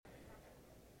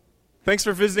Thanks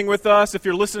for visiting with us. If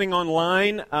you're listening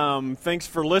online, thanks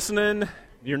for listening.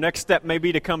 Your next step may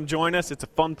be to come join us. It's a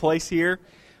fun place here.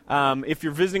 If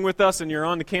you're visiting with us and you're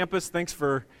on the campus, thanks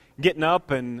for getting up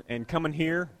and coming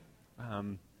here.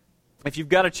 If you've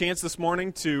got a chance this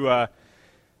morning to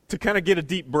kind of get a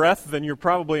deep breath, then you're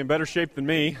probably in better shape than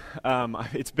me.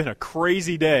 It's been a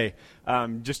crazy day,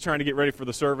 just trying to get ready for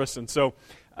the service, and so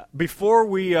before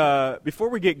we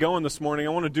get going this morning, I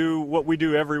want to do what we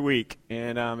do every week.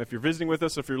 And if you're visiting with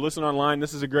us, if you're listening online,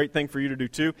 this is a great thing for you to do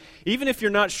too. Even if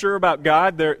you're not sure about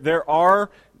God, there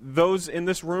are those in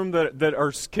this room that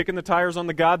are kicking the tires on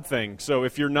the God thing. So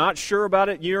if you're not sure about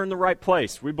it, you're in the right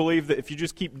place. We believe that if you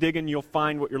just keep digging, you'll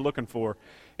find what you're looking for.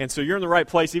 And so you're in the right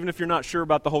place, even if you're not sure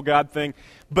about the whole God thing.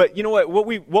 But you know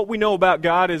what we know about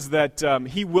God is that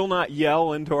He will not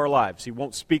yell into our lives. He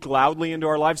won't speak loudly into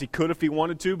our lives. He could if He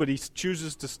wanted to, but He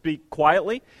chooses to speak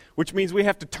quietly, which means we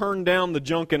have to turn down the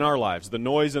junk in our lives. The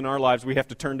noise in our lives we have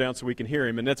to turn down so we can hear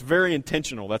Him. And that's very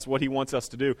intentional. That's what He wants us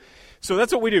to do. So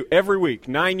that's what we do every week.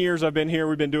 9 years I've been here.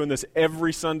 We've been doing this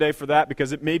every Sunday for that,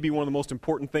 because it may be one of the most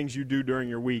important things you do during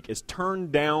your week is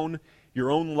turn down your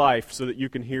own life so that you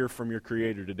can hear from your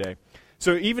Creator today.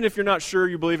 So even if you're not sure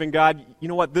you believe in God, you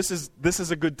know what? This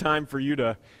is a good time for you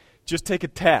to just take a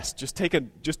test. Just take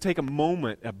a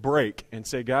moment, a break, and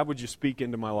say, God, would you speak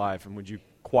into my life, and would you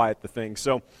quiet the thing?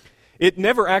 So it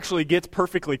never actually gets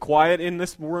perfectly quiet in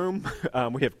this room.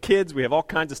 We have kids. We have all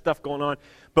kinds of stuff going on.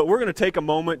 But we're going to take a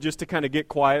moment just to kind of get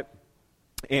quiet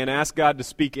and ask God to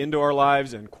speak into our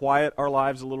lives and quiet our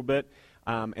lives a little bit.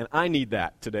 And I need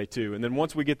that today too. And then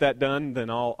once we get that done, then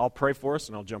I'll pray for us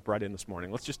and I'll jump right in this morning.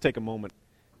 Let's just take a moment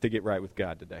to get right with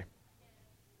God today.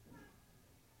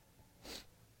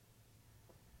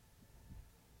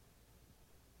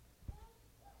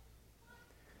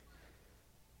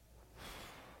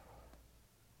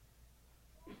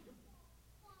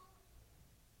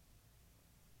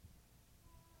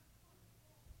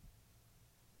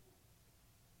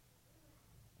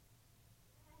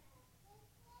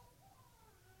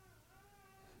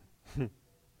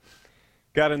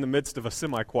 God, in the midst of a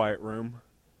semi-quiet room,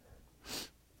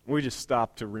 we just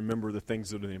stop to remember the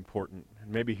things that are important.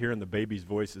 And maybe hearing the baby's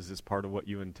voices is part of what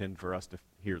you intend for us to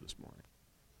hear this morning.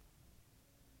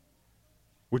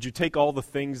 Would you take all the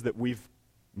things that we've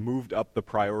moved up the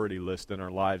priority list in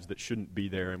our lives that shouldn't be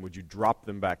there, and would you drop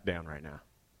them back down right now?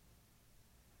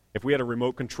 If we had a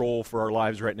remote control for our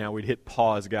lives right now, we'd hit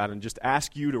pause, God, and just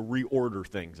ask you to reorder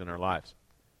things in our lives.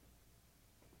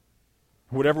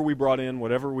 Whatever we brought in,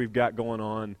 whatever we've got going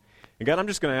on. And God, I'm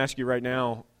just going to ask you right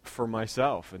now for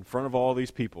myself, in front of all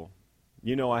these people.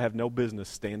 You know I have no business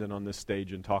standing on this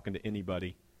stage and talking to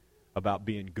anybody about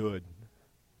being good.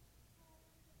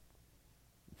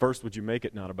 First, would you make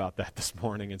it not about that this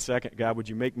morning? And second, God, would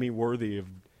you make me worthy of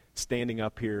standing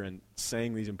up here and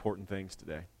saying these important things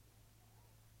today?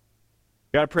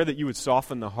 God, I pray that you would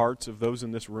soften the hearts of those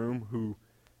in this room who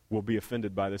will be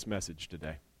offended by this message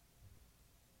today.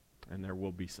 And there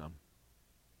will be some.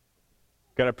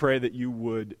 God, I pray that you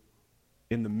would,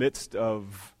 in the midst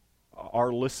of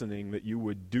our listening, that you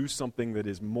would do something that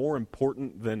is more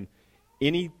important than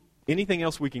anything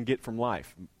else we can get from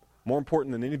life. More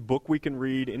important than any book we can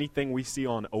read, anything we see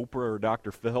on Oprah or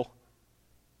Dr. Phil.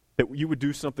 That you would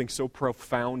do something so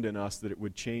profound in us that it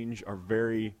would change our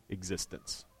very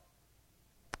existence.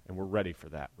 And we're ready for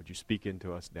that. Would you speak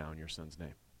into us now in your Son's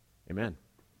name? Amen.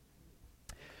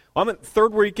 I'm at the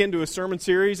third week into a sermon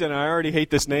series, and I already hate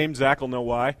this name. Zach will know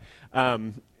why.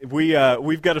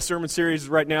 We've got a sermon series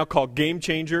right now called Game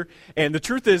Changer, and the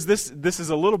truth is this is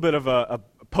a little bit of a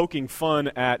poking fun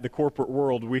at the corporate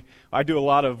world. I do a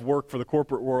lot of work for the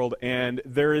corporate world, and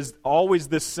there is always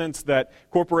this sense that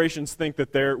corporations think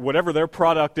that whatever their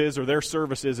product is or their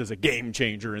service is a game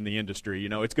changer in the industry. You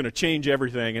know, it's going to change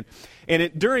everything.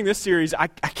 And during this series, I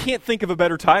can't think of a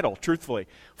better title, truthfully,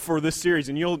 for this series.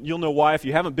 And you'll know why. If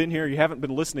you haven't been here, you haven't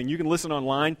been listening, you can listen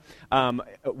online.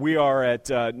 We are at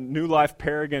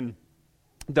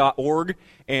newlifeparagon.org,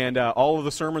 and all of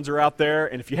the sermons are out there.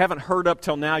 And if you haven't heard up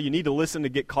till now, you need to listen to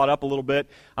get caught up a little bit.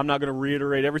 I'm not going to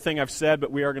reiterate everything I've said,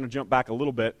 but we are going to jump back a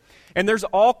little bit. And there's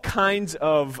all kinds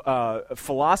of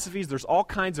philosophies. There's all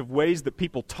kinds of ways that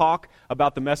people talk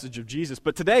about the message of Jesus.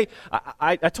 But today,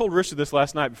 I told Risha this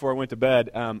last night before I went to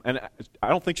bed, and I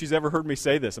don't think she's ever heard me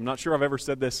say this. I'm not sure I've ever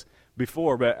said this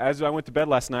before, but as I went to bed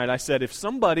last night, I said, if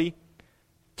somebody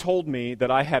told me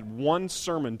that I had one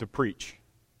sermon to preach,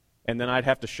 and then I'd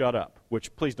have to shut up,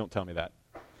 which please don't tell me that.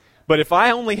 But if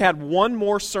I only had one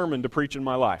more sermon to preach in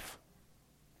my life,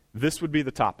 this would be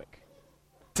the topic.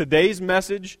 Today's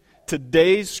message,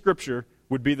 today's scripture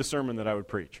would be the sermon that I would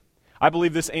preach. I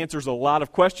believe this answers a lot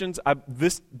of questions.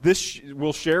 This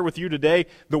will share with you today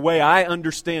the way I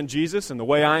understand Jesus and the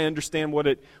way I understand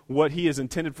what he has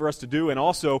intended for us to do, and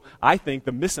also, I think,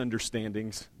 the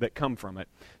misunderstandings that come from it.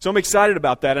 So I'm excited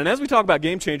about that. And as we talk about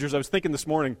game changers, I was thinking this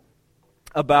morning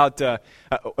about a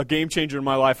game changer in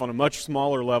my life on a much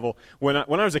smaller level. When I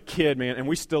was a kid, man, and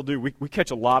we still do, we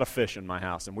catch a lot of fish in my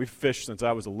house, and we've fished since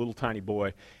I was a little tiny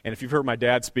boy. And if you've heard my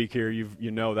dad speak here,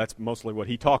 you know that's mostly what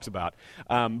he talks about.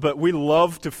 But we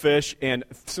love to fish, and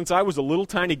since I was a little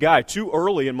tiny guy, too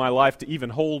early in my life to even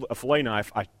hold a fillet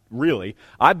knife, I've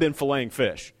been filleting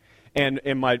fish.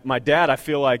 And my dad, I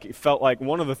feel like, felt like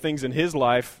one of the things in his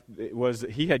life was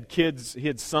that he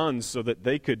had sons so that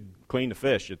they could clean the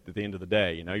fish at the end of the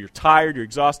day. You know, you're tired, you're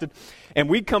exhausted. And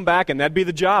we'd come back, and that'd be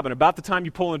the job. And about the time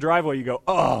you pull in the driveway, you go,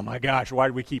 oh my gosh, why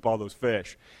did we keep all those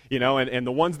fish? You know, and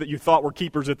the ones that you thought were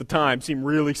keepers at the time seem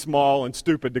really small and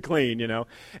stupid to clean, you know.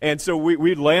 And so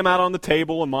we'd lay them out on the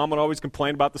table, and Mom would always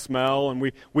complain about the smell, and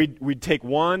we'd take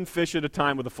one fish at a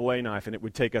time with a fillet knife, and it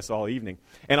would take us all evening.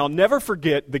 And I'll never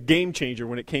forget the game changer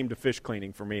when it came to fish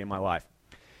cleaning for me in my life.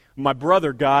 My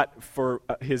brother got, for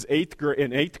his in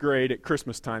 8th grade at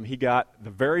Christmas time, he got the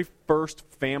very first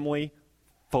family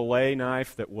fillet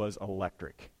knife that was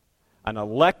electric. An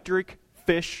electric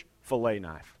fish fillet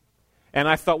knife. And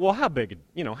I thought, well, how big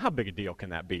a deal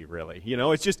can that be, really? You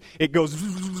know, it goes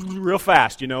real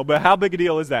fast, you know, but how big a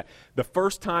deal is that? The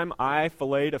first time I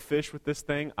filleted a fish with this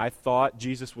thing, I thought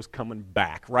Jesus was coming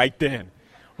back right then.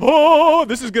 Oh,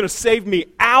 this is going to save me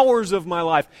hours of my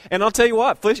life. And I'll tell you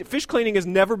what, fish cleaning has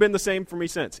never been the same for me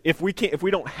since. If we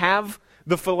don't have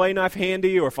the fillet knife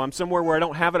handy, or if I'm somewhere where I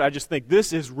don't have it, I just think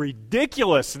this is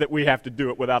ridiculous that we have to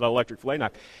do it without an electric fillet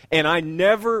knife. And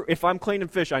if I'm cleaning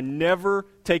fish, I never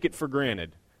take it for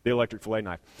granted, the electric fillet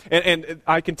knife. And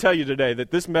I can tell you today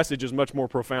that this message is much more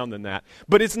profound than that.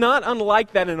 But it's not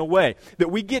unlike that in a way,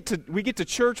 that we get to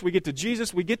church, we get to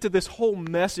Jesus, we get to this whole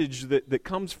message that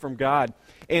comes from God,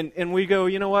 and we go,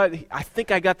 you know what, I think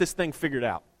I got this thing figured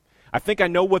out. I think I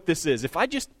know what this is.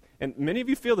 And many of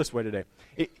you feel this way today,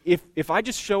 if I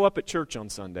just show up at church on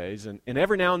Sundays and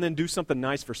every now and then do something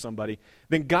nice for somebody,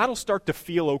 then God will start to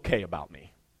feel okay about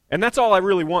me. And that's all I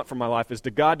really want from my life, is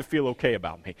God to feel okay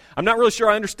about me. I'm not really sure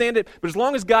I understand it, but as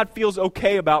long as God feels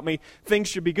okay about me, things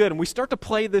should be good. And we start to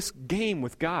play this game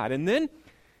with God. And then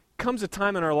comes a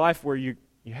time in our life where you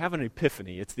have an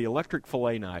epiphany. It's the electric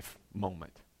fillet knife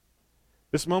moment.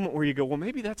 This moment where you go, well,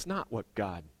 maybe that's not what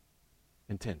God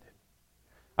intended.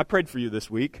 I prayed for you this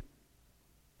week,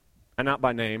 and not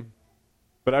by name,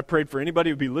 but I prayed for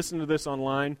anybody who would be listening to this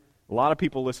online, a lot of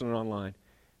people listening online,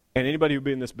 and anybody who would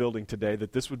be in this building today,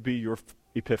 that this would be your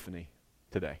epiphany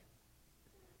today.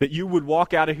 That you would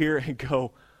walk out of here and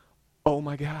go, oh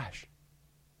my gosh,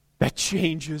 that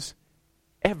changes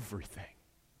everything.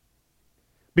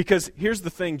 Because here's the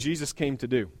thing Jesus came to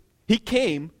do. He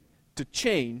came to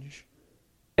change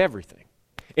everything.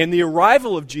 And the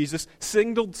arrival of Jesus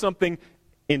signaled something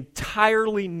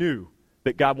entirely new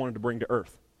that God wanted to bring to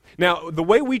earth. Now, the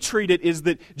way we treat it is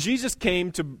that Jesus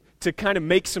came to kind of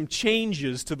make some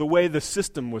changes to the way the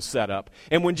system was set up.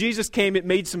 And when Jesus came, it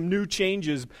made some new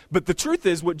changes. But the truth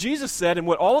is, what Jesus said, and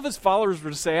what all of his followers were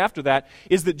to say after that,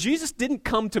 is that Jesus didn't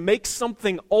come to make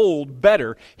something old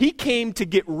better. He came to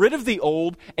get rid of the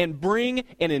old and bring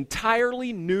an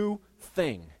entirely new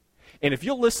thing. And if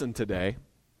you'll listen today,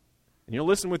 and you'll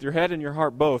listen with your head and your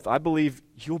heart both, I believe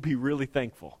you'll be really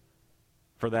thankful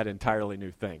for that entirely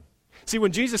new thing. See,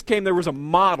 when Jesus came, there was a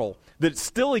model that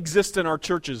still exists in our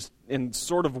churches in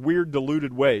sort of weird,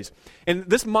 diluted ways. And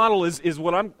this model is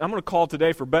what I'm going to call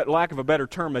today, for lack of a better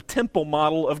term, a temple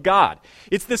model of God.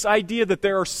 It's this idea that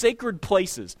there are sacred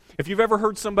places. If you've ever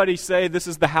heard somebody say, this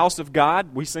is the house of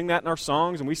God, we sing that in our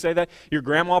songs, and we say that. Your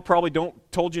grandma probably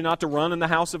told you not to run in the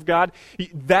house of God.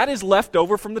 That is left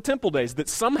over from the temple days, that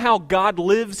somehow God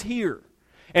lives here.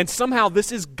 And somehow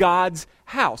this is God's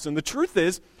house. And the truth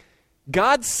is,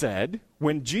 God said,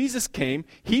 when Jesus came,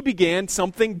 he began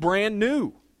something brand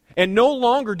new. And no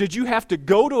longer did you have to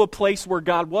go to a place where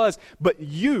God was, but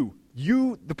you,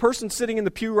 the person sitting in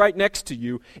the pew right next to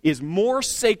you, is more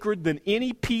sacred than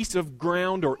any piece of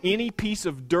ground or any piece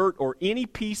of dirt or any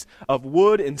piece of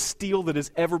wood and steel that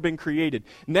has ever been created.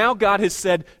 Now God has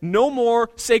said, no more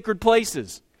sacred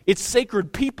places. It's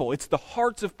sacred people. It's the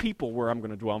hearts of people where I'm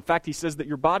going to dwell. In fact, he says that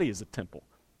your body is a temple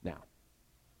now.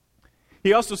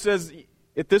 He also says,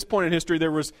 at this point in history, there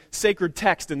was sacred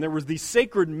text, and there was these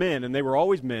sacred men, and they were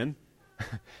always men.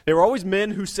 They were always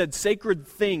men who said sacred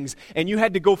things, and you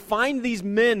had to go find these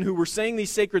men who were saying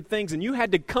these sacred things, and you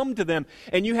had to come to them,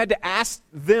 and you had to ask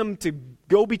them to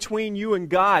go between you and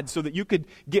God so that you could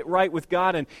get right with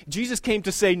God. And Jesus came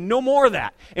to say, no more of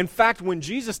that. In fact, when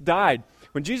Jesus died,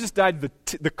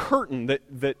 the curtain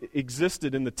that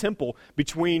existed in the temple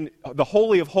between the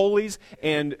Holy of Holies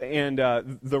and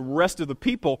the rest of the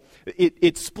people,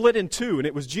 it split in two, and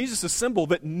it was Jesus' symbol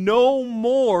that no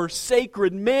more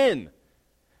sacred men.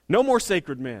 No more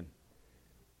sacred men,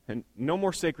 and no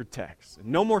more sacred texts, and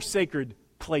no more sacred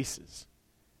places.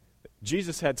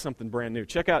 Jesus had something brand new.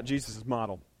 Check out Jesus'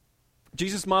 model.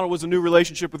 Jesus' model was a new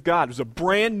relationship with God. It was a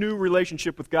brand new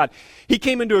relationship with God. He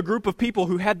came into a group of people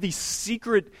who had these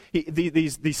sacred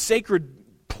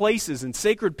places and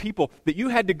sacred people that you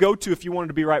had to go to if you wanted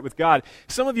to be right with God.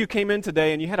 Some of you came in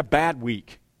today and you had a bad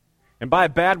week. And by a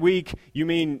bad week, you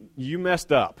mean you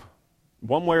messed up.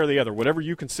 One way or the other, whatever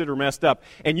you consider messed up.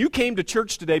 And you came to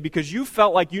church today because you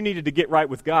felt like you needed to get right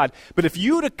with God. But if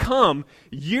you'd have come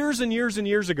years and years and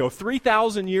years ago,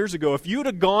 3,000 years ago, if you'd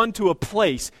have gone to a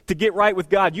place to get right with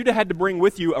God, you'd have had to bring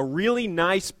with you a really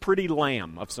nice, pretty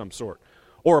lamb of some sort,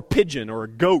 or a pigeon, or a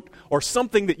goat, or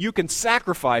something that you can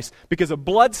sacrifice, because a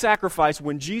blood sacrifice,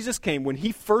 when Jesus came, when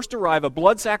he first arrived, a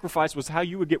blood sacrifice was how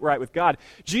you would get right with God.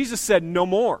 Jesus said, no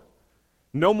more.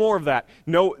 No more of that.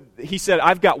 No, he said,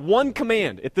 I've got one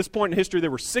command. At this point in history,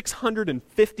 there were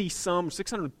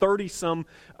 630 some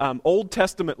Old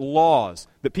Testament laws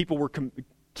that people were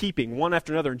keeping one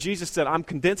after another. And Jesus said, I'm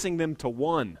condensing them to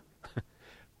one.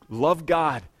 Love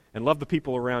God and love the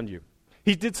people around you.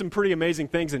 He did some pretty amazing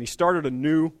things, and he started a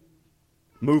new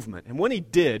movement. And when he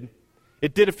did,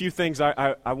 it did a few things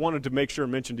I wanted to make sure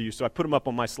to mention to you, so I put them up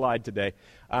on my slide today.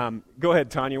 Go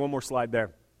ahead, Tanya, one more slide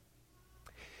there.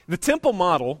 The temple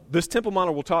model, this temple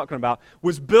model we're talking about,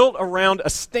 was built around a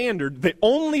standard that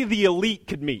only the elite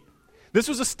could meet. This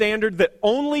was a standard that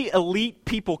only elite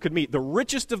people could meet. The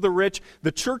richest of the rich,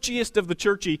 the churchiest of the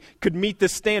churchy could meet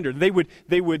this standard. They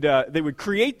would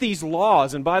create these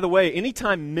laws. And by the way,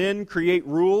 anytime men create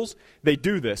rules, they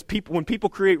do this. When people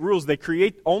create rules, they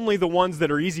create only the ones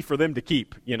that are easy for them to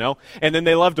keep, And then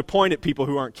they love to point at people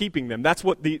who aren't keeping them. That's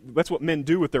what men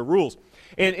do with their rules.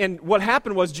 And what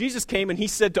happened was Jesus came and he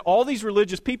said to all these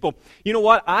religious people, you know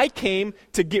what? I came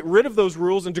to get rid of those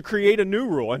rules and to create a new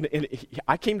rule. And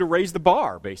I came to raise the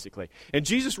bar, basically. And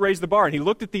Jesus raised the bar, and he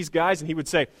looked at these guys and he would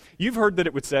say, you've heard that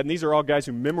it was said, and these are all guys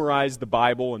who memorized the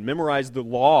Bible and memorized the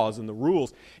laws and the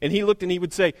rules. And he looked and he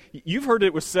would say, you've heard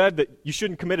it was said that you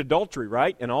shouldn't commit adultery,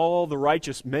 right? And all the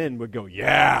righteous men would go,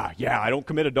 yeah, I don't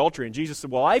commit adultery. And Jesus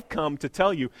said, well, I've come to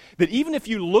tell you that even if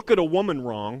you look at a woman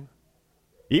wrong,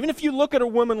 even if you look at a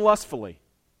woman lustfully,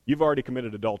 you've already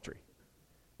committed adultery.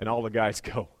 And all the guys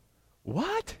go,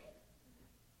 what?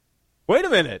 Wait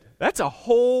a minute. That's a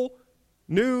whole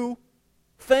new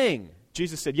thing.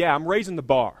 Jesus said, yeah, I'm raising the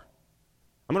bar.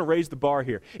 I'm going to raise the bar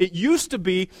here. It used to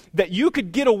be that you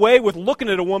could get away with looking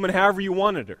at a woman however you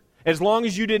wanted her, as long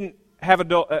as you didn't have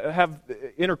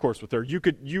intercourse with her.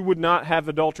 You would not have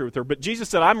adultery with her. But Jesus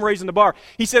said, I'm raising the bar.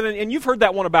 He said, and you've heard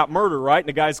that one about murder, right? And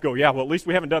the guys go, yeah, well, at least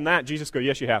we haven't done that. And Jesus goes,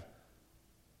 yes, you have.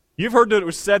 You've heard that it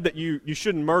was said that you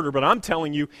shouldn't murder, but I'm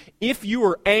telling you, if you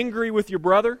are angry with your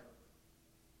brother,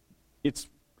 it's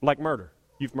like murder.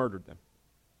 You've murdered them.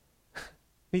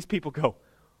 These people go,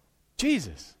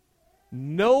 Jesus,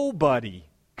 nobody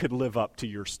could live up to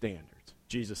your standards.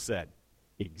 Jesus said,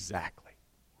 exactly.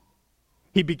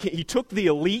 He took the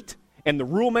elite and the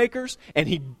rule makers, and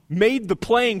he made the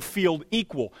playing field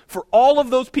equal for all of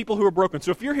those people who are broken.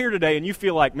 So if you're here today and you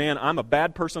feel like, man, I'm a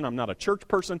bad person, I'm not a church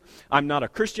person, I'm not a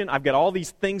Christian, I've got all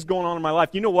these things going on in my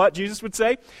life, you know what Jesus would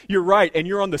say? You're right, and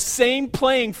you're on the same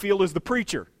playing field as the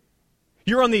preacher.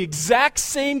 You're on the exact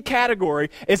same category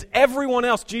as everyone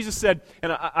else. Jesus said,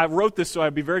 and I wrote this so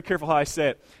I'd be very careful how I say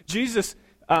it. Jesus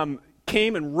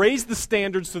came and raised the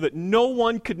standards so that no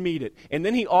one could meet it. And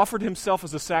then he offered himself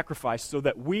as a sacrifice so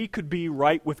that we could be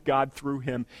right with God through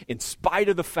him in spite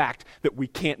of the fact that we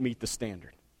can't meet the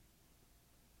standard.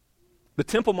 The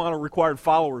temple model required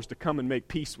followers to come and make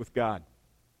peace with God.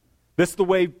 That's the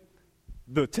way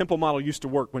the temple model used to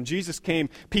work. When Jesus came,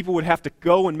 people would have to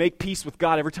go and make peace with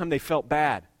God every time they felt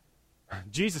bad.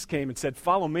 Jesus came and said,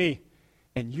 follow me,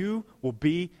 and you will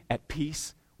be at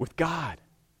peace with God.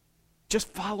 Just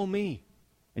follow me,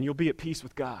 and you'll be at peace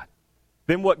with God.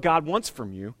 Then what God wants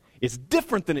from you is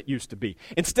different than it used to be.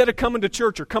 Instead of coming to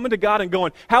church or coming to God and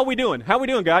going, how are we doing? How are we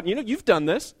doing, God? You've done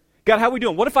this. God, how are we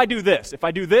doing? What if I do this? If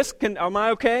I do this, am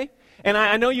I okay? And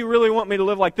I know you really want me to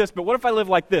live like this, but what if I live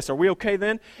like this? Are we okay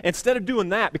then? Instead of doing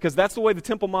that, because that's the way the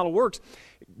temple model works,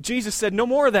 Jesus said, no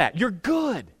more of that. You're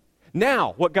good.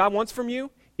 Now, what God wants from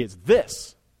you is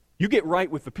this. You get right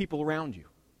with the people around you.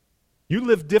 You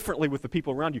live differently with the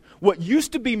people around you. What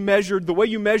used to be measured, the way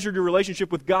you measured your relationship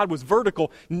with God was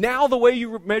vertical. Now the way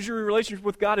you measure your relationship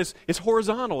with God is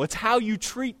horizontal. It's how you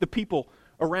treat the people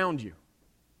around you.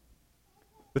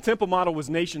 The temple model was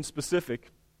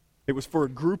nation-specific. It was for a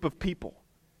group of people.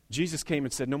 Jesus came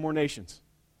and said, no more nations.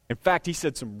 In fact, he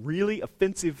said some really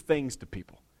offensive things to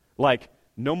people. Like,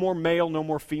 no more male, no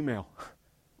more female.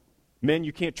 Men,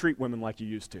 you can't treat women like you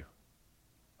used to.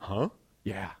 Huh?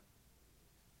 Yeah.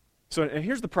 So, and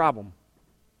here's the problem,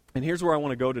 and here's where I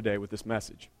want to go today with this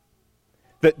message.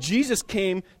 That Jesus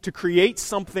came to create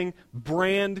something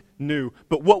brand new.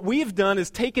 But what we've done is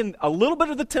taken a little bit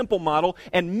of the temple model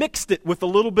and mixed it with a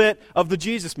little bit of the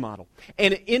Jesus model.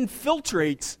 And it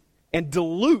infiltrates and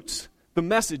dilutes the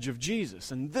message of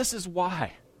Jesus. And this is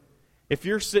why. If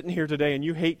you're sitting here today and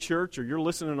you hate church, or you're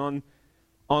listening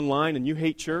online and you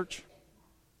hate church,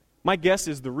 my guess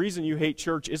is the reason you hate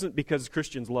church isn't because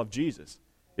Christians love Jesus.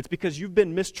 It's because you've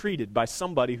been mistreated by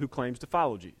somebody who claims to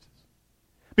follow Jesus.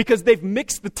 Because they've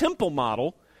mixed the temple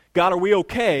model, God, are we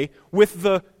okay, with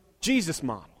the Jesus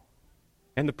model.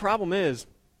 And the problem is,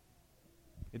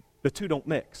 the two don't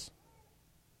mix.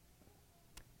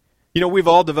 You know, we've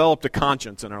all developed a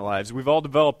conscience in our lives. We've all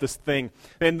developed this thing.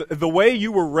 And the way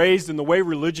you were raised and the way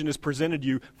religion is presented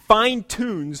you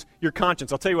fine-tunes your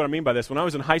conscience. I'll tell you what I mean by this. When I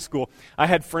was in high school, I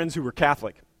had friends who were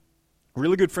Catholic.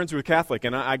 Really good friends who were Catholic,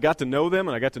 and I got to know them,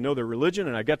 and I got to know their religion,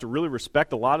 and I got to really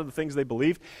respect a lot of the things they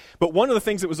believed. But one of the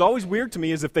things that was always weird to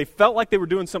me is if they felt like they were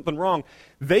doing something wrong,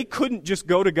 they couldn't just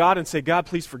go to God and say, God,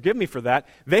 please forgive me for that.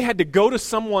 They had to go to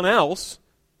someone else,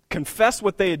 confess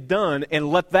what they had done,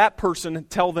 and let that person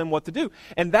tell them what to do.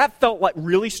 And that felt like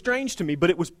really strange to me, but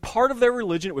it was part of their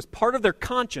religion, it was part of their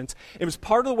conscience, it was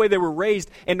part of the way they were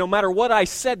raised, and no matter what I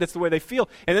said, that's the way they feel.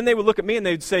 And then they would look at me and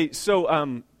they'd say,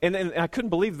 and I couldn't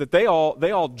believe that they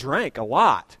all drank a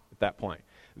lot at that point.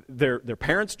 Their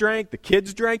parents drank, the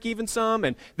kids drank even some,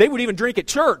 and they would even drink at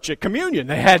church, at communion.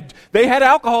 They had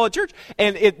alcohol at church,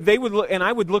 and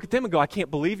I would look at them and go, I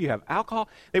can't believe you have alcohol.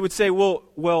 They would say,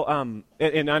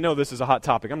 and I know this is a hot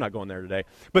topic. I'm not going there today,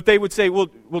 but they would say,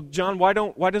 well, John, why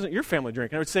doesn't your family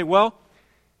drink? And I would say, well,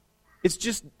 it's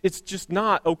just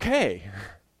not okay.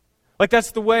 Like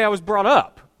that's the way I was brought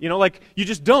up. You know, like you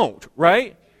just don't,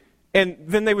 right? And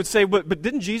then they would say, but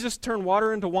didn't Jesus turn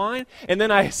water into wine? And then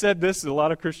I said this, a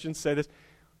lot of Christians say this,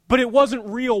 but it wasn't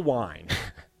real wine.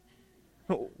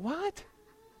 What?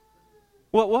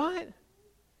 What?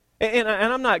 And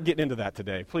I'm not getting into that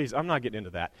today. Please, I'm not getting into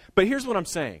that. But here's what I'm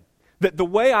saying. That the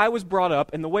way I was brought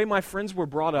up and the way my friends were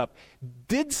brought up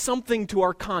did something to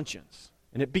our conscience.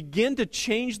 And it began to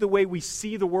change the way we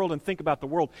see the world and think about the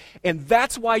world. And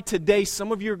that's why today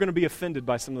some of you are going to be offended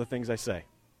by some of the things I say.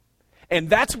 And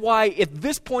that's why at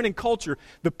this point in culture,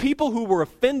 the people who were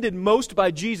offended most by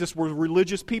Jesus were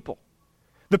religious people.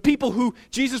 The people who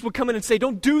Jesus would come in and say,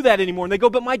 don't do that anymore. And they go,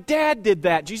 but my dad did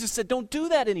that. Jesus said, don't do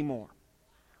that anymore.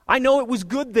 I know it was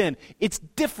good then. It's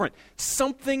different.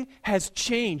 Something has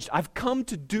changed. I've come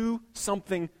to do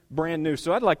something brand new.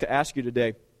 So I'd like to ask you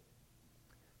today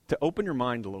to open your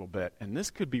mind a little bit. And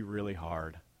this could be really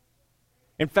hard.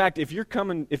 In fact, if you're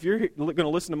going to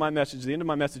listen to my message, the end of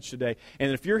my message today,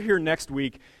 and if you're here next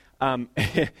week,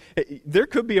 there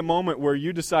could be a moment where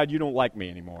you decide you don't like me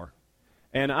anymore.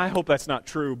 And I hope that's not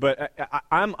true, but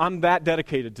I'm that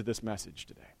dedicated to this message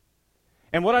today.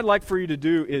 And what I'd like for you to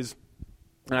do is,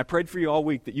 and I prayed for you all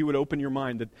week that you would open your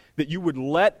mind, that you would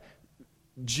let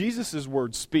Jesus'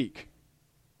 words speak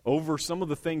over some of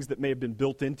the things that may have been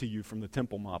built into you from the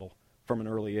temple model from an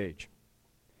early age.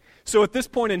 So at this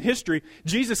point in history,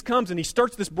 Jesus comes and he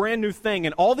starts this brand new thing,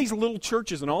 and all these little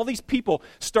churches and all these people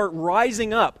start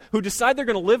rising up who decide they're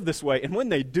going to live this way. And when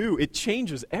they do, it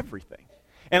changes everything.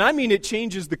 And I mean it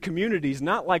changes the communities,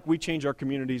 not like we change our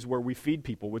communities where we feed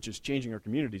people, which is changing our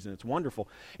communities, and it's wonderful.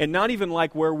 And not even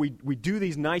like where we do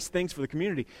these nice things for the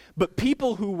community. But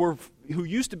people who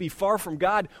used to be far from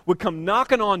God would come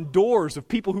knocking on doors of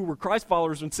people who were Christ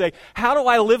followers and say, how do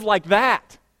I live like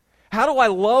that? How do I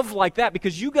love like that?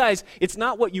 Because you guys, it's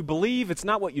not what you believe, it's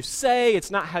not what you say,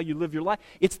 it's not how you live your life.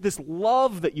 It's this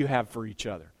love that you have for each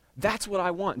other. That's what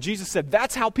I want. Jesus said,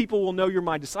 that's how people will know you're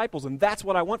my disciples, and that's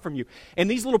what I want from you.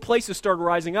 And these little places started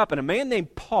rising up, and a man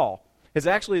named Paul, his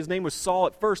name was Saul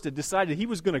at first, had decided he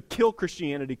was going to kill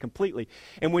Christianity completely.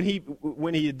 And when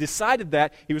he had decided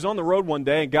that, he was on the road one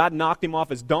day, and God knocked him off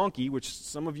his donkey, which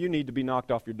some of you need to be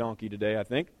knocked off your donkey today, I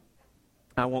think.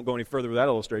 I won't go any further with that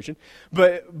illustration.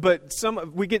 But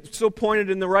we get so pointed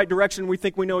in the right direction, we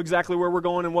think we know exactly where we're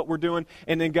going and what we're doing,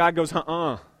 and then God goes,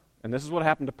 And this is what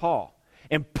happened to Paul.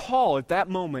 And Paul, at that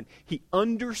moment, he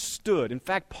understood. In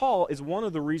fact, Paul is one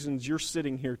of the reasons you're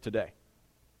sitting here today.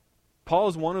 Paul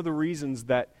is one of the reasons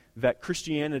that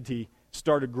Christianity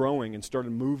started growing and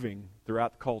started moving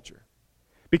throughout the culture.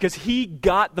 Because he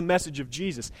got the message of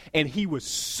Jesus, and he was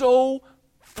so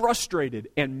frustrated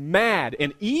and mad,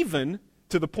 and even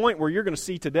to the point where you're going to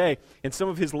see today in some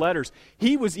of his letters,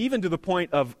 he was even to the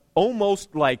point of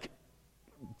almost like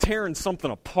tearing something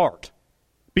apart.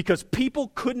 Because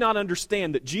people could not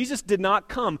understand that Jesus did not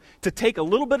come to take a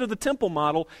little bit of the temple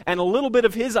model and a little bit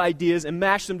of his ideas and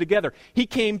mash them together. He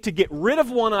came to get rid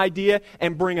of one idea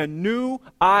and bring a new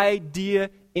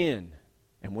idea in.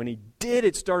 And when he did,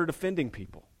 it started offending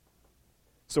people.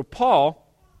 So Paul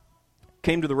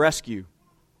came to the rescue.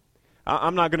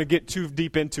 I'm not going to get too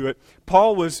deep into it.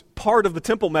 Paul was part of the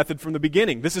temple method from the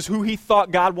beginning. This is who he thought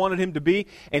God wanted him to be,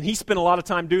 and he spent a lot of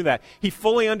time doing that. He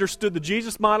fully understood the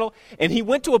Jesus model, and he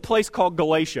went to a place called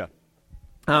Galatia.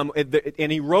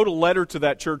 And he wrote a letter to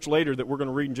that church later that we're going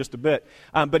to read in just a bit.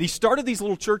 But he started these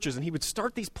little churches, and he would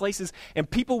start these places, and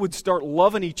people would start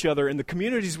loving each other, and the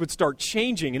communities would start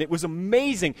changing, and it was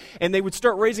amazing. And they would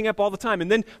start raising up all the time.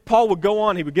 And then Paul would go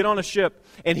on, he would get on a ship,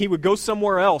 and he would go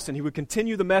somewhere else, and he would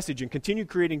continue the message and continue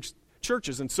creating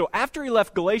churches. And so after he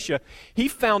left Galatia, he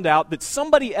found out that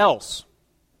somebody else,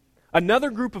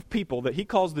 another group of people that he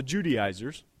calls the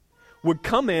Judaizers, would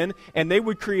come in, and they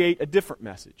would create a different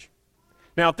message.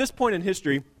 Now, at this point in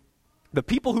history, the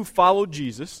people who followed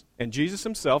Jesus, and Jesus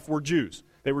himself, were Jews.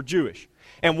 They were Jewish.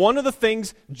 And one of the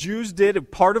things Jews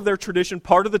did, part of their tradition,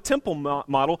 part of the temple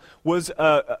model, was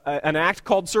an act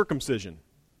called circumcision.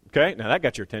 Okay? Now, that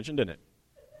got your attention, didn't it?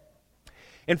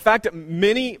 In fact,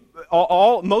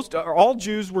 all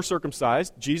Jews were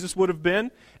circumcised. Jesus would have been,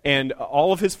 and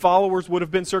all of his followers would have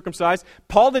been circumcised.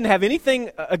 Paul didn't have anything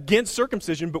against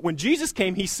circumcision, but when Jesus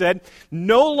came, he said,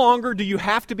 no longer do you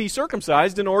have to be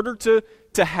circumcised in order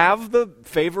to have the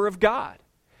favor of God.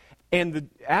 And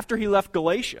after he left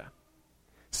Galatia,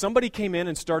 somebody came in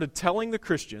and started telling the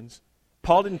Christians,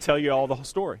 Paul didn't tell you all the whole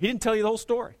story. He didn't tell you the whole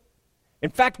story. In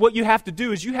fact, what you have to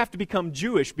do is you have to become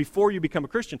Jewish before you become a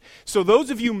Christian. So those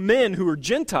of you men who are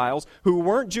Gentiles, who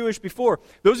weren't Jewish before,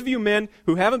 those of you men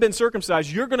who haven't been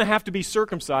circumcised, you're going to have to be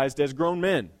circumcised as grown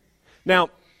men. Now,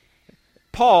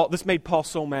 this made Paul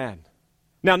so mad.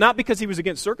 Now, not because he was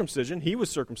against circumcision. He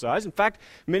was circumcised. In fact,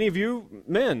 many of you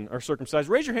men are circumcised.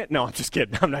 Raise your hand. No, I'm just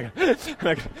kidding. I'm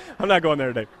not going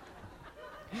there today.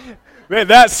 Man,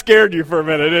 that scared you for a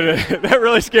minute, didn't it? That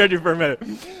really scared you for a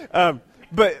minute.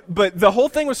 But the whole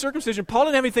thing with circumcision, Paul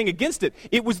didn't have anything against it.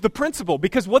 It was the principle,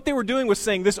 because what they were doing was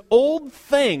saying, this old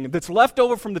thing that's left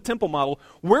over from the temple model,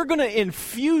 we're going to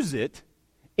infuse it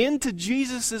into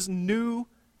Jesus' new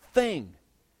thing.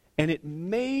 And it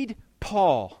made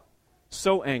Paul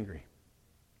so angry.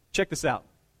 Check this out.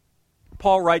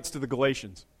 Paul writes to the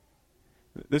Galatians.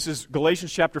 This is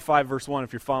Galatians chapter 5, verse 1,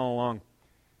 if you're following along.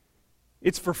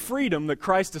 It's for freedom that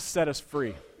Christ has set us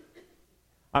free.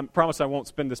 I promise I won't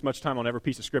spend this much time on every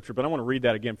piece of Scripture, but I want to read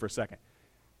that again for a second.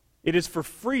 It is for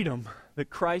freedom that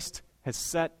Christ has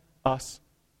set us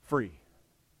free.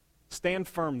 Stand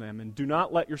firm then, and do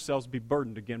not let yourselves be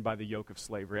burdened again by the yoke of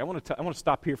slavery. I want to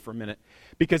stop here for a minute,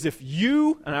 because if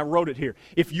you, and I wrote it here,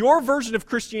 if your version of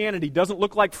Christianity doesn't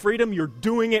look like freedom, you're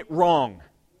doing it wrong.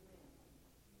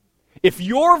 If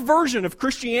your version of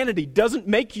Christianity doesn't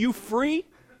make you free,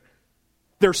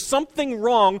 there's something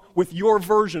wrong with your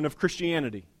version of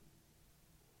Christianity.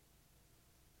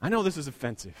 I know this is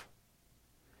offensive.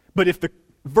 But if the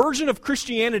version of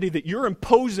Christianity that you're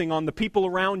imposing on the people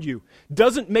around you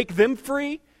doesn't make them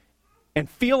free and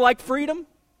feel like freedom,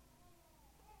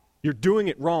 you're doing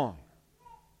it wrong.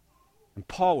 And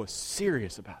Paul was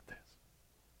serious about this.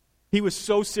 He was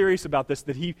so serious about this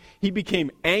that he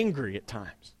became angry at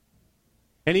times.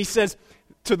 And he says,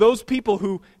 to those people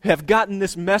who have gotten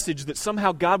this message that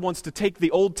somehow God wants to take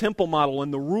the old temple model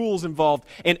and the rules involved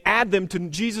and add them to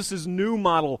Jesus' new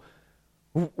model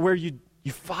where you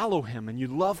follow him and you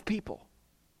love people.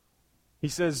 He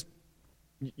says,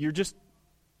 you're just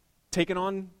taking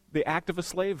on the act of a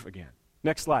slave again.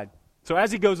 Next slide. So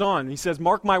as he goes on, he says,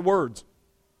 mark my words.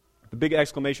 The big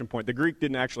exclamation point. The Greek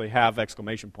didn't actually have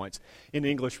exclamation points. In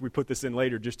English, we put this in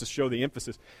later just to show the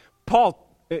emphasis.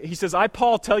 He says, I,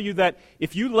 Paul, tell you that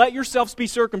if you let yourselves be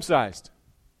circumcised,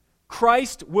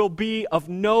 Christ will be of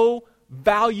no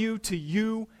value to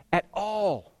you at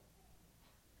all.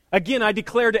 Again, I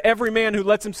declare to every man who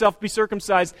lets himself be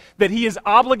circumcised that he is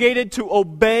obligated to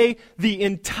obey the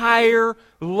entire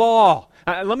law.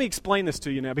 Let me explain this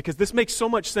to you now, because this makes so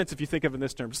much sense if you think of it in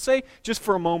this term. Say, just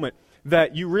for a moment,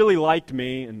 that you really liked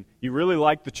me and you really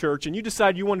liked the church and you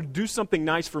decided you wanted to do something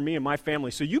nice for me and my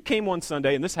family. So you came one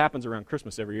Sunday, and this happens around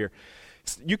Christmas every year.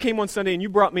 You came one Sunday and you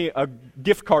brought me a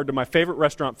gift card to my favorite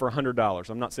restaurant for $100.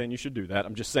 I'm not saying you should do that.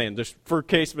 I'm just saying, just for a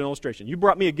case of an illustration. You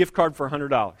brought me a gift card for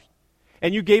 $100.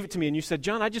 And you gave it to me and you said,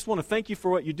 John, I just want to thank you for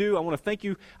what you do. I want to thank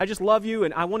you. I just love you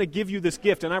and I want to give you this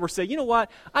gift. And I would say, you know what?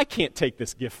 I can't take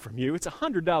this gift from you. It's a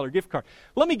 $100 gift card.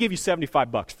 Let me give you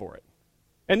 $75 for it.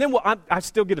 And then I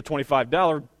still get a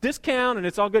 $25 discount and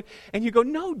it's all good. And you go,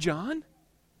 no, John,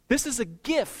 this is a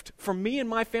gift from me and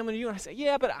my family to you. And I say,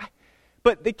 yeah, but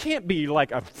it can't be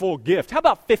like a full gift. How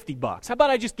about $50? How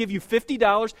about I just give you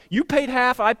 $50? You paid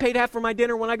half. I paid half for my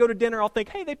dinner. When I go to dinner, I'll think,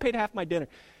 hey, they paid half my dinner.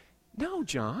 No,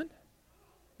 John.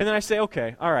 And then I say,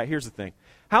 okay, all right, here's the thing.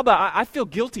 How about I feel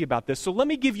guilty about this, so let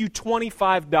me give you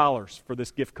 $25 for this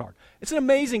gift card. It's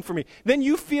amazing for me. Then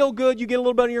you feel good. You get a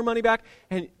little bit of your money back,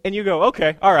 and you go,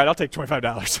 okay, all right, I'll take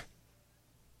 $25.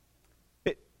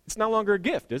 It's no longer a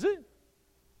gift, is it?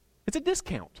 It's a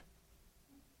discount.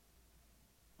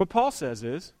 What Paul says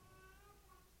is,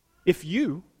 if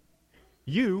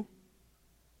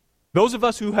those of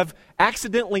us who have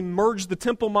accidentally merged the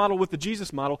temple model with the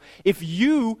Jesus model, if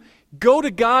you go to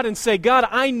God and say, God,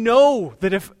 I know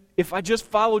that if I just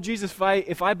follow Jesus,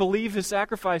 if I believe His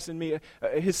sacrifice in me,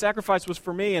 His sacrifice was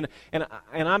for me, and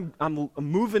I'm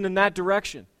moving in that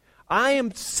direction, I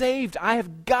am saved. I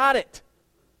have got it.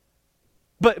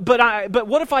 But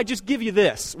what if I just give you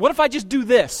this? What if I just do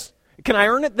this? Can I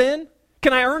earn it then?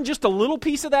 Can I earn just a little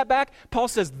piece of that back? Paul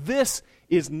says this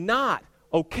is not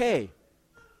okay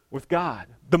with God.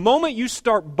 The moment you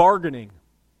start bargaining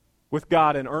with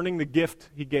God and earning the gift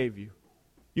He gave you,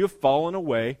 you have fallen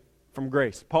away from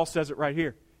grace. Paul says it right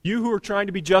here. You who are trying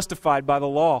to be justified by the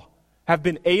law have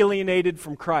been alienated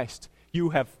from Christ. You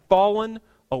have fallen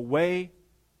away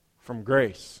from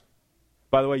grace.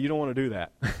 By the way, you don't want to do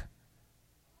that.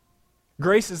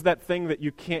 Grace is that thing that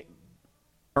you can't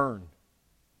earn.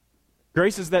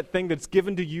 Grace is that thing that's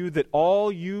given to you that all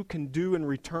you can do in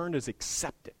return is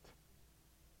accept it.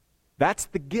 That's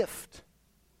the gift.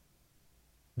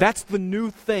 That's the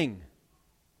new thing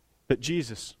that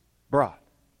Jesus brought.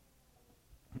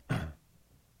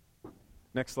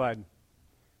 Next slide.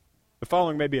 The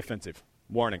following may be offensive.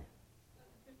 Warning.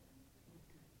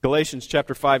 Galatians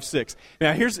chapter 5, 6.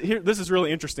 Now, this is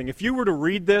really interesting. If you were to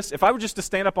read this, if I were just to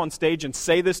stand up on stage and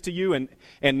say this to you and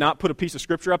not put a piece of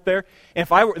Scripture up there,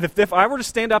 if I were to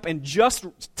stand up and just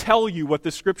tell you what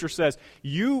this Scripture says,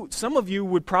 some of you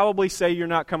would probably say you're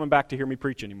not coming back to hear me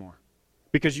preach anymore.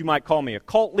 Because you might call me a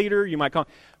cult leader,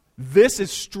 This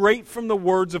is straight from the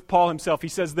words of Paul himself. He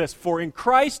says this, For in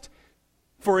Christ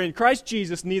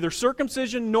Jesus, neither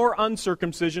circumcision nor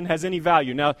uncircumcision has any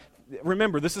value. Now,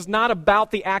 remember, this is not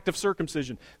about the act of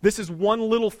circumcision. This is one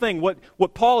little thing.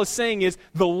 What Paul is saying is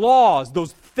the laws,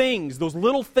 those things, those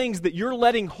little things that you're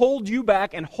letting hold you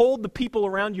back and hold the people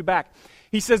around you back.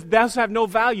 He says those have no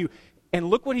value. And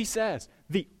look what he says.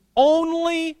 The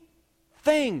only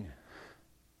thing.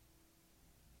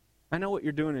 I know what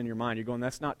you're doing in your mind. You're going,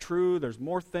 that's not true. There's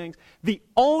more things. The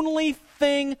only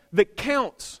thing that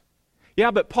counts.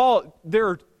 Yeah, but Paul, there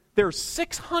are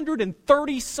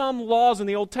 630-some laws in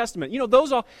the Old Testament.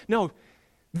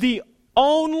 The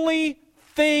only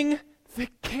thing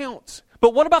that counts.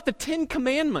 But what about the 10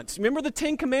 Commandments? Remember the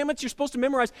 10 Commandments you're supposed to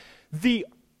memorize? The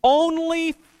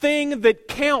only thing that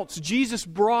counts, Jesus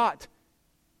brought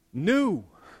new.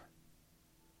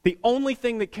 The only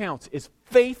thing that counts is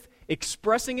faith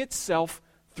expressing itself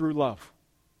through love.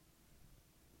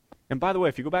 And by the way,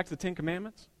 if you go back to the 10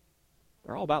 Commandments,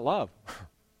 they're all about love.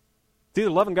 It's either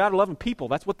loving God or loving people.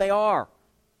 That's what they are.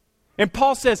 And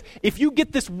Paul says, if you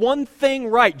get this one thing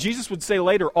right, Jesus would say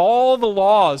later, all the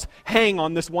laws hang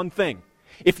on this one thing.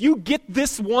 If you get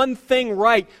this one thing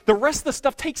right, the rest of the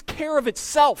stuff takes care of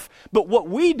itself. But what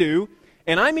we do,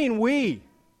 and I mean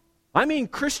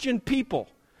Christian people,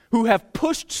 who have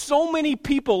pushed so many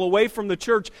people away from the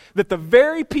church that the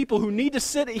very people who need to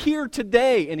sit here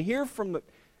today and hear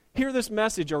this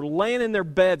message are laying in their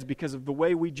beds because of the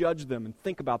way we judge them and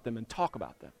think about them and talk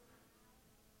about them.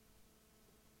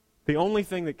 The only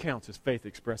thing that counts is faith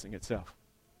expressing itself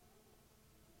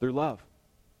through love.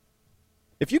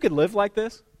 If you could live like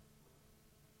this,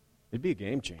 it'd be a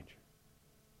game changer.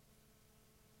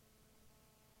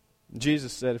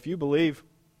 Jesus said, if you believe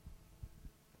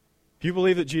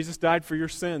that Jesus died for your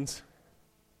sins,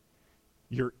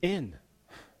 you're in.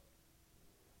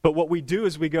 But what we do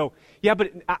is we go, yeah,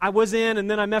 but I was in and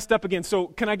then I messed up again, so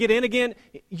can I get in again?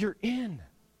 You're in.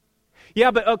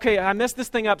 Yeah, but okay, I messed this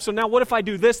thing up, so now what if I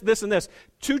do this, this, and this?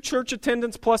 2 church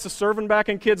attendance plus a serving back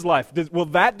in kids' life. Will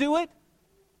that do it?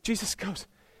 Jesus goes,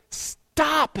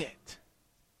 stop it.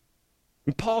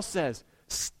 And Paul says,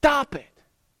 stop it.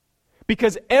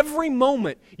 Because every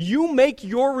moment you make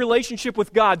your relationship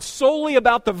with God solely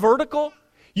about the vertical,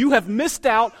 you have missed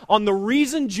out on the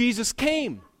reason Jesus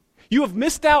came. You have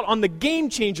missed out on the game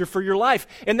changer for your life.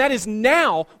 And that is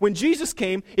now, when Jesus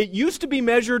came, it used to be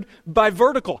measured by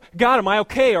vertical. God, am I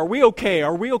okay? Are we okay?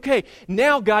 Are we okay?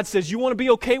 Now God says, you want to be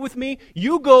okay with me?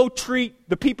 You go treat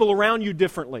the people around you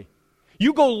differently.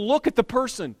 You go look at the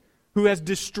person who has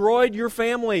destroyed your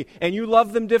family and you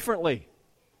love them differently.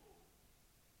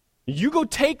 You go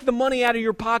take the money out of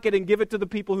your pocket and give it to the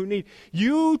people who need.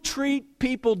 You treat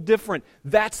people different.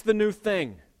 That's the new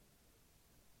thing.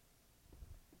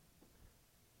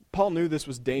 Paul knew this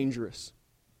was dangerous,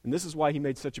 and this is why he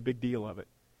made such a big deal of it.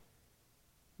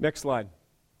 Next slide.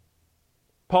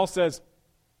 Paul says,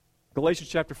 Galatians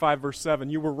chapter 5, verse 7,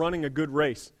 you were running a good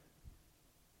race.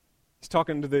 He's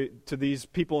talking to these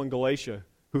people in Galatia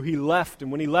who he left,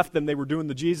 and when he left them, they were doing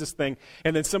the Jesus thing,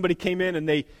 and then somebody came in and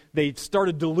they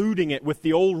started diluting it with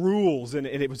the old rules, and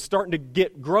it was starting to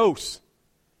get gross.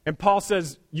 And Paul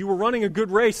says, you were running a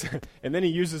good race, and then he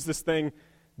uses this thing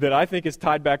that I think is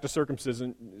tied back to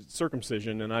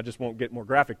circumcision, and I just won't get more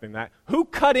graphic than that. Who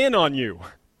cut in on you?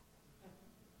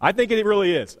 I think it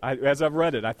really is. As I've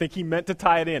read it, I think he meant to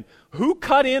tie it in. Who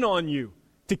cut in on you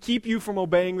to keep you from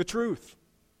obeying the truth?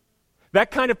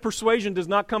 That kind of persuasion does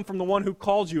not come from the one who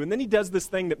calls you. And then he does this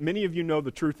thing that many of you know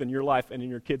the truth in your life and in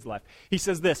your kids' life. He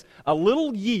says this, a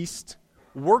little yeast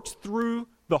works through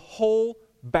the whole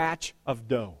batch of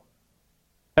dough.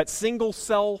 That single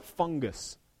cell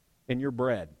fungus in your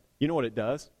bread. You know what it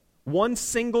does? One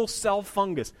single cell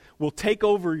fungus will take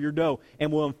over your dough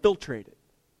and will infiltrate it.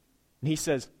 And he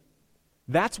says,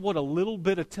 that's what a little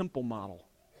bit of temple model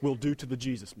will do to the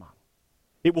Jesus model.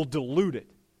 It will dilute it.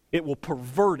 It will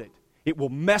pervert it. It will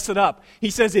mess it up. He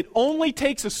says it only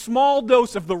takes a small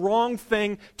dose of the wrong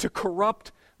thing to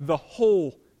corrupt the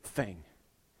whole thing.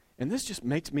 And this just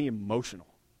makes me emotional.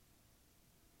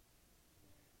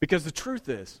 Because the truth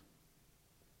is,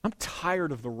 I'm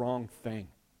tired of the wrong thing.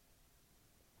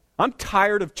 I'm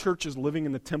tired of churches living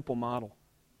in the temple model.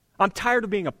 I'm tired of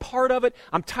being a part of it.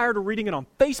 I'm tired of reading it on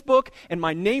Facebook and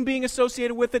my name being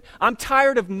associated with it. I'm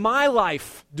tired of my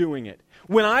life doing it.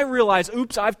 When I realize,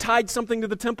 oops, I've tied something to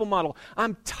the temple model,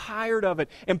 I'm tired of it.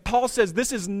 And Paul says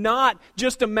this is not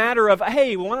just a matter of,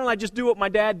 hey, why don't I just do what my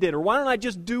dad did? Or why don't I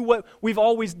just do what we've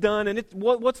always done? And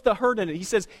what's the hurt in it? He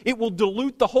says it will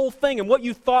dilute the whole thing. And what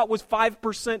you thought was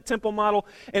 5% temple model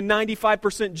and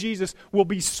 95% Jesus will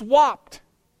be swapped.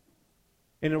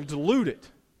 And it'll dilute it.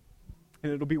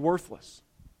 And it'll be worthless.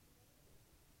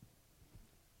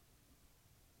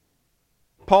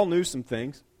 Paul knew some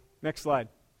things. Next slide.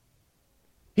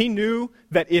 He knew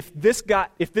that if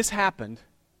this happened,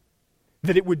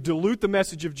 that it would dilute the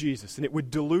message of Jesus, and it would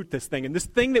dilute this thing. And this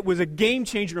thing that was a game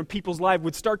changer in people's lives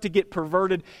would start to get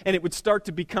perverted, and it would start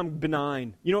to become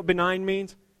benign. You know what benign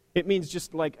means? It means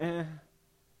just like, eh.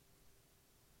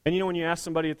 And you know when you ask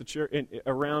somebody at the church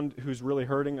around who's really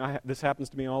hurting, this happens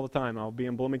to me all the time. I'll be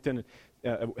in Bloomington.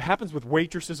 It happens with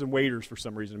waitresses and waiters for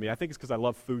some reason to me. I think it's because I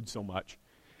love food so much.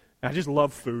 I just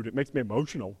love food. It makes me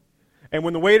emotional. And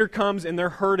when the waiter comes and they're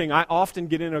hurting, I often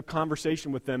get in a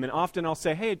conversation with them. And often I'll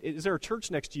say, hey, is there a church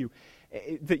next to you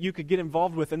that you could get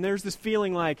involved with? And there's this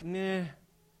feeling like, meh.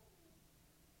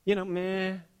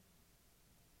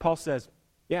 Paul says,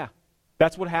 yeah,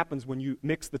 that's what happens when you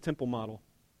mix the temple model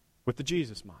with the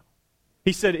Jesus model.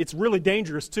 He said it's really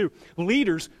dangerous too.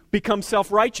 Leaders become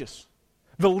self-righteous.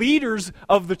 The leaders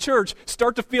of the church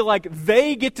start to feel like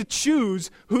they get to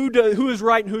choose who is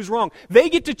right and who's wrong. They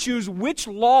get to choose which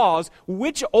laws,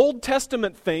 which Old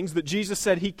Testament things that Jesus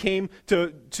said he came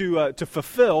to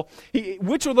fulfill,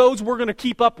 which of those we're going to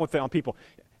keep up with on people.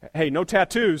 Hey, no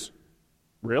tattoos.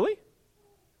 Really?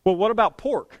 Well, what about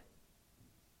pork?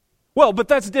 Well, but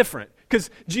that's different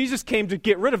because Jesus came to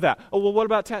get rid of that. Oh, well, what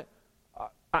about tattoos?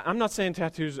 I'm not saying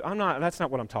tattoos. That's not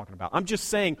what I'm talking about. I'm just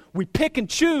saying we pick and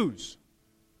choose.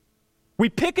 We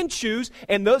pick and choose,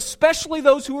 and especially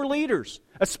those who are leaders,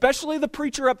 especially the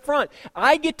preacher up front.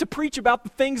 I get to preach about the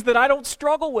things that I don't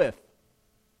struggle with.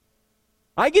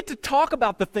 I get to talk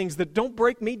about the things that don't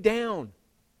break me down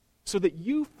so that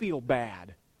you feel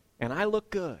bad and I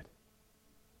look good.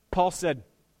 Paul said,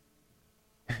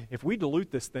 if we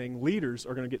dilute this thing, leaders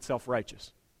are going to get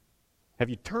self-righteous. Have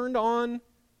you turned on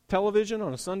television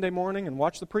on a Sunday morning and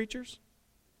watched the preachers?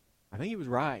 I think he was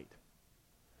right.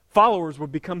 Followers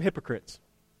would become hypocrites.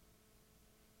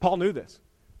 Paul knew this.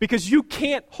 Because you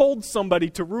can't hold somebody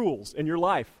to rules in your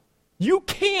life. You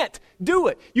can't do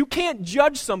it. You can't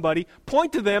judge somebody,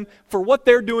 point to them for what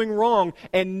they're doing wrong,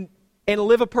 and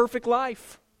live a perfect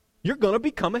life. You're going to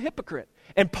become a hypocrite.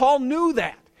 And Paul knew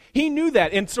that. He knew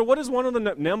that. And so what is one of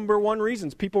the number one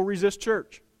reasons people resist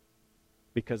church?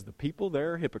 Because the people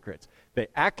there are hypocrites. They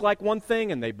act like one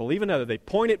thing and they believe another. They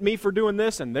point at me for doing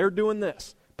this and they're doing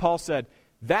this. Paul said,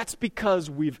 that's because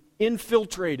we've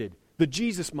infiltrated the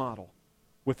Jesus model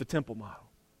with the temple model.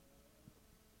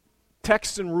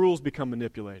 Texts and rules become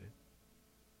manipulated.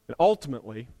 And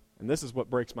ultimately, and this is what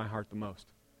breaks my heart the most,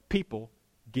 people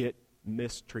get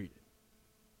mistreated.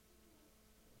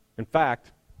 In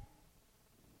fact,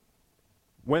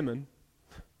 women,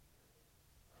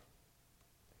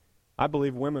 I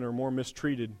believe women are more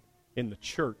mistreated in the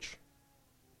church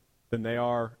than they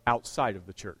are outside of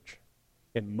the church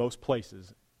in most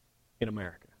places in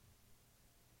America.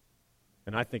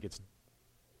 And I think it's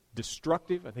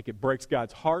destructive. I think it breaks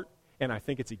God's heart. And I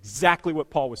think it's exactly what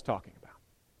Paul was talking about.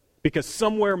 Because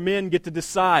somewhere men get to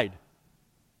decide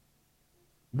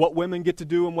what women get to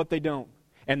do and what they don't.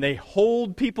 And they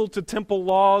hold people to temple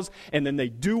laws, and then they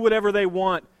do whatever they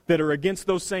want that are against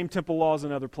those same temple laws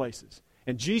in other places.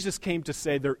 And Jesus came to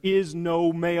say there is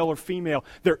no male or female.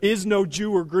 There is no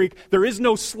Jew or Greek. There is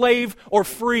no slave or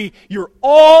free. You're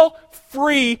all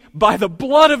free by the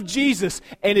blood of Jesus.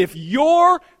 And if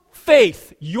your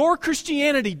faith, your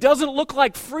Christianity doesn't look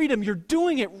like freedom, you're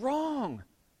doing it wrong.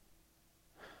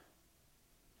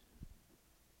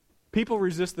 People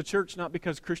resist the church not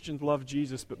because Christians love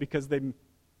Jesus, but because they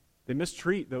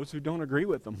mistreat those who don't agree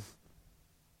with them.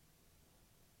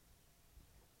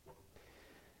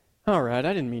 All right,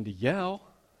 I didn't mean to yell.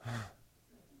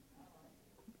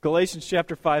 Galatians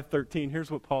chapter 5:13, here's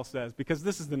what Paul says, because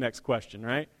this is the next question,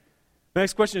 right? The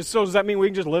next question is, so does that mean we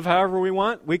can just live however we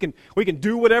want? We can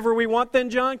do whatever we want then,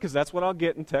 John? Because that's what I'll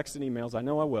get in texts and emails. I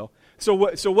know I will. So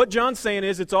what John's saying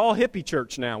is it's all hippie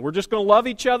church now. We're just going to love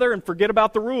each other and forget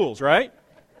about the rules, right?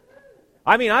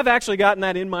 I mean, I've actually gotten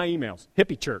that in my emails.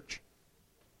 Hippie church.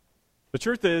 The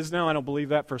truth is, no, I don't believe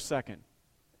that for a second.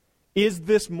 Is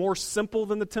this more simple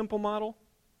than the temple model?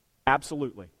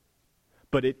 Absolutely.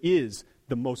 But it is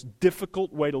the most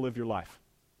difficult way to live your life.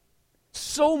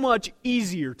 So much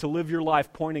easier to live your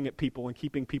life pointing at people and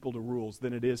keeping people to rules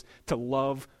than it is to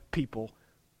love people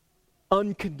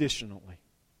unconditionally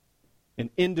and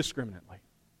indiscriminately.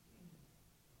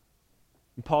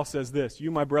 And Paul says this,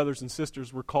 you, my brothers and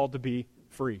sisters, were called to be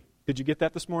free. Did you get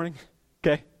that this morning?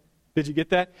 Okay. Did you get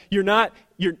that?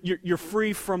 You're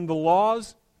free from the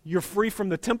laws. You're free from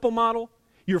the temple model.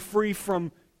 You're free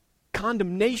from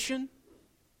condemnation.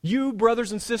 You,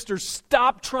 brothers and sisters,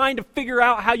 stop trying to figure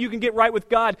out how you can get right with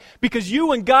God because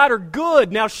you and God are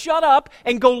good. Now shut up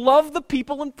and go love the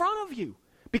people in front of you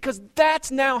because that's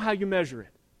now how you measure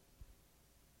it.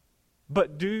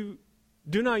 But do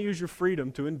not use your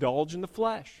freedom to indulge in the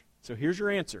flesh. So here's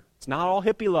your answer. It's not all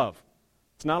hippie love.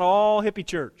 It's not all hippie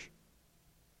church.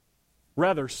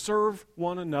 Rather, serve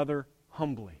one another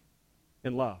humbly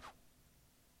in love.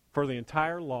 For the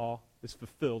entire law is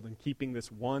fulfilled in keeping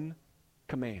this one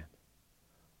command.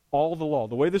 All the law.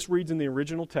 The way this reads in the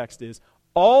original text is,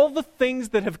 all the things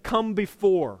that have come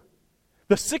before,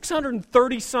 the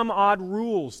 630 some odd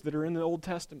rules that are in the Old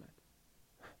Testament,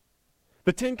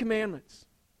 the 10 Commandments,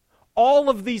 all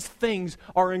of these things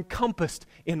are encompassed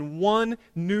in one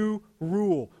new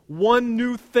rule, one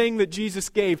new thing that Jesus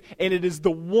gave, and it is the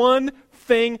one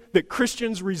thing that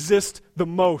Christians resist the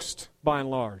most, by and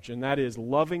large, and that is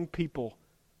loving people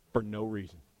for no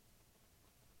reason.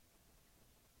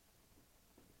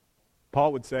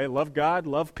 Paul would say, love God,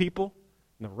 love people,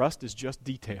 and the rest is just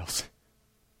details.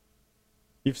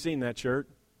 You've seen that, church.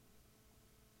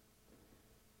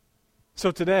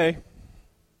 So today,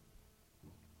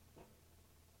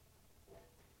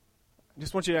 I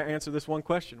just want you to answer this one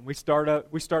question. We started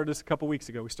this a couple weeks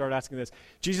ago. We started asking this.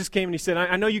 Jesus came and he said,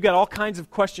 I know you got all kinds of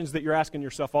questions that you're asking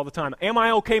yourself all the time. Am I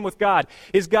okay with God?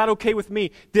 Is God okay with me?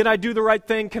 Did I do the right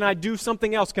thing? Can I do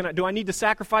something else? Do I need to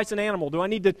sacrifice an animal? Do I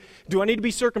need to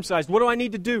be circumcised? What do I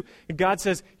need to do? And God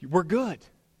says, we're good.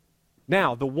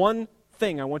 Now, the one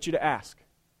thing I want you to ask,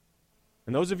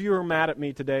 and those of you who are mad at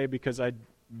me today because I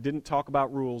didn't talk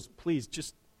about rules, please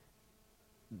just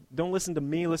don't listen to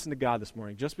me, listen to God this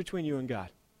morning, just between you and God.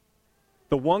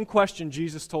 The one question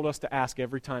Jesus told us to ask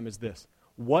every time is this: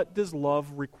 what does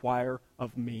love require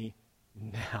of me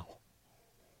now?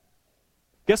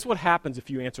 Guess what happens if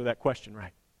you answer that question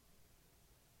right?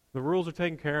 The rules are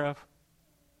taken care of.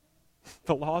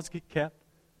 The laws get kept.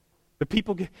 The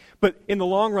people get... But in the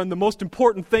long run, the most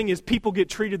important thing is people get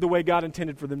treated the way God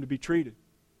intended for them to be treated.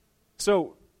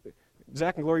 So,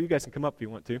 Zach and Gloria, you guys can come up if you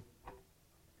want to.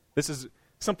 This is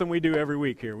something we do every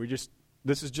week here.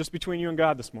 This is just between you and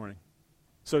God this morning.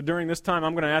 So during this time,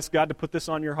 I'm going to ask God to put this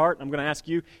on your heart. I'm going to ask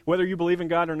you, whether you believe in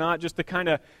God or not, just to kind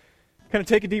of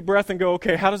take a deep breath and go,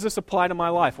 okay, how does this apply to my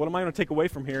life? What am I going to take away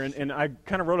from here? And I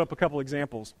kind of wrote up a couple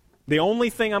examples. The only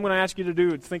thing I'm going to ask you to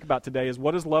do, to think about today, is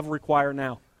what does love require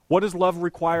now? What does love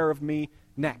require of me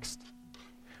next?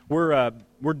 We're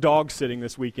dog sitting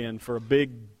this weekend for a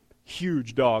big,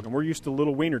 huge dog, and we're used to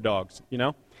little wiener dogs, you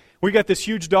know? We got this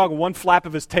huge dog, and one flap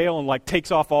of his tail and like takes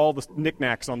off all the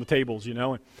knickknacks on the tables, you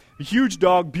know? And a huge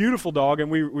dog, beautiful dog, and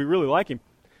we really like him.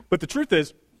 But the truth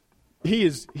is,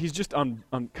 he's just on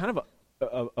kind of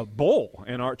a bowl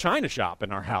in our china shop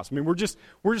in our house. I mean, we're just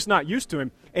not used to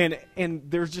him, and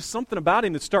there's just something about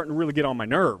him that's starting to really get on my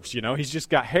nerves. You know, he's just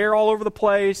got hair all over the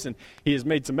place, and he has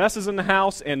made some messes in the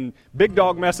house. And big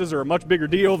dog messes are a much bigger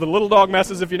deal than little dog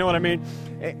messes, if you know what I mean.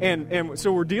 And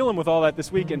so we're dealing with all that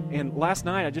this week. And last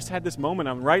night I just had this moment.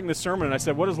 I'm writing this sermon, and I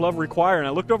said, "What does love require?" And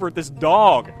I looked over at this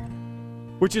dog,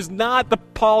 which is not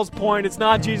Paul's point. It's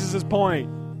not Jesus' point.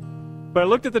 But I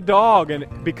looked at the dog, and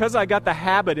because I got the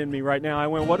habit in me right now, I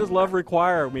went, what does love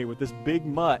require of me with this big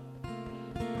mutt?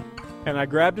 And I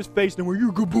grabbed his face and went,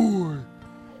 you're a good boy.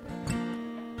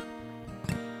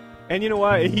 And you know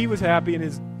what? He was happy and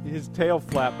his tail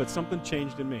flapped, but something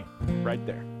changed in me right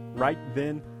there, right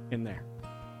then and there.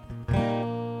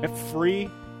 And free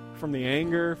from the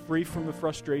anger, free from the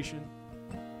frustration.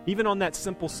 Even on that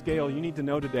simple scale, you need to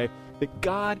know today that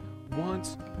God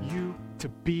wants you to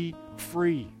be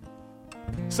free.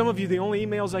 Some of you, the only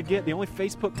emails I get, the only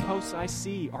Facebook posts I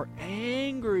see are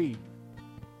angry.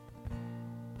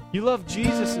 You love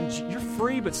Jesus and you're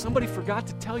free, but somebody forgot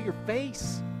to tell your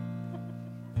face.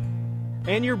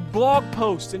 And your blog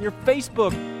posts and your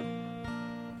Facebook.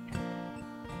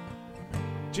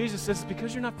 Jesus says it's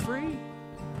because you're not free.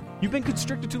 You've been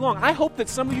constricted too long. I hope that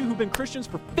some of you who've been Christians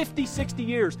for 50, 60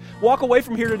 years walk away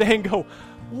from here today and go,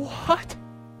 what?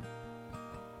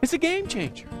 It's a game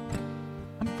changer.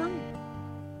 I'm free.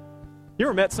 You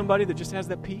ever met somebody that just has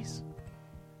that peace?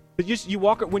 That you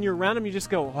walk, when you're around them, you just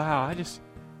go, wow,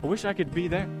 I wish I could be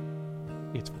there.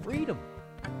 It's freedom.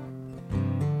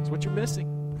 It's what you're missing.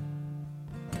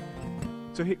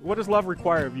 So what does love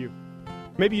require of you?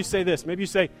 Maybe you say this. Maybe you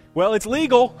say, well, it's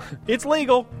legal. It's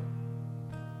legal.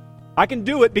 I can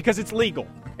do it because it's legal.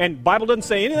 And the Bible doesn't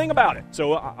say anything about it.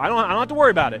 So I don't have to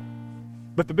worry about it.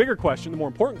 But the bigger question, the more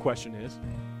important question is,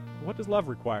 what does love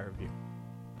require of you?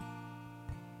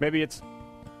 Maybe it's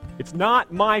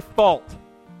not my fault.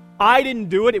 I didn't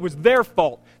do it. It was their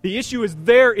fault. The issue is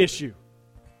their issue.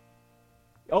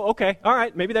 Oh, okay. All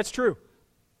right. Maybe that's true.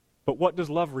 But what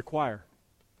does love require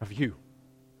of you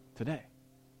today?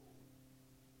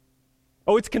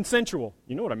 Oh, it's consensual.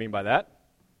 You know what I mean by that.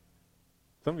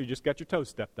 Some of you just got your toes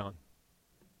stepped on.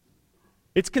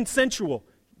 It's consensual.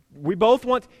 We both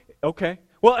want, okay.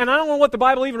 Well, and I don't know what the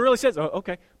Bible even really says. Oh,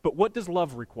 okay. But what does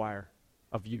love require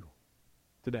of you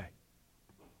today?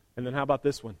 And then how about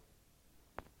this one?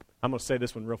 I'm going to say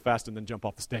this one real fast and then jump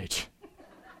off the stage.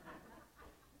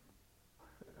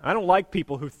 I don't like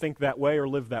people who think that way or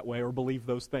live that way or believe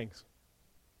those things.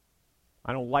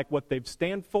 I don't like what they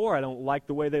stand for. I don't like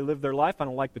the way they live their life. I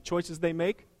don't like the choices they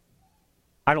make.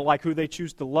 I don't like who they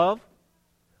choose to love.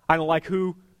 I don't like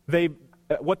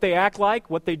what they act like,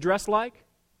 what they dress like.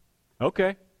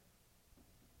 Okay.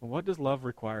 Well, what does love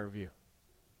require of you?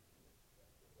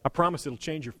 I promise it'll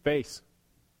change your face.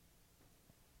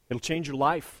 It'll change your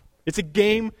life. It's a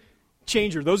game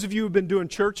changer. Those of you who've been doing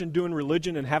church and doing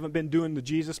religion and haven't been doing the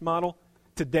Jesus model,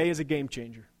 today is a game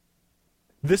changer.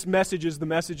 This message is the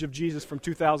message of Jesus from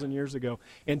 2,000 years ago,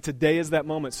 and today is that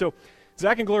moment. So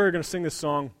Zach and Gloria are going to sing this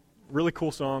song, really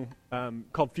cool song,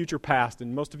 called Future Past,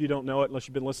 and most of you don't know it unless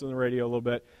you've been listening to the radio a little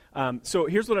bit. So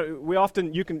here's what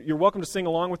you're welcome to sing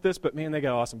along with this, but man, they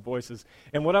got awesome voices.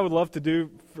 And what I would love to do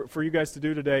for you guys to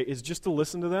do today is just to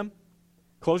listen to them.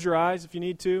 Close your eyes if you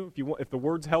need to, if the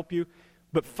words help you.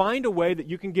 But find a way that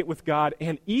you can get with God,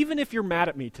 and even if you're mad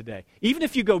at me today, even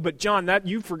if you go, but John, that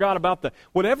you forgot about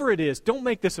whatever it is, don't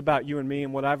make this about you and me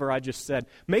and whatever I just said.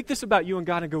 Make this about you and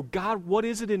God and go, God, what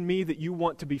is it in me that you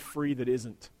want to be free that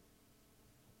isn't?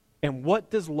 And what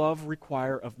does love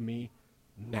require of me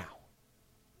now?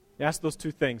 Ask those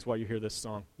two things while you hear this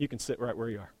song. You can sit right where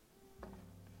you are.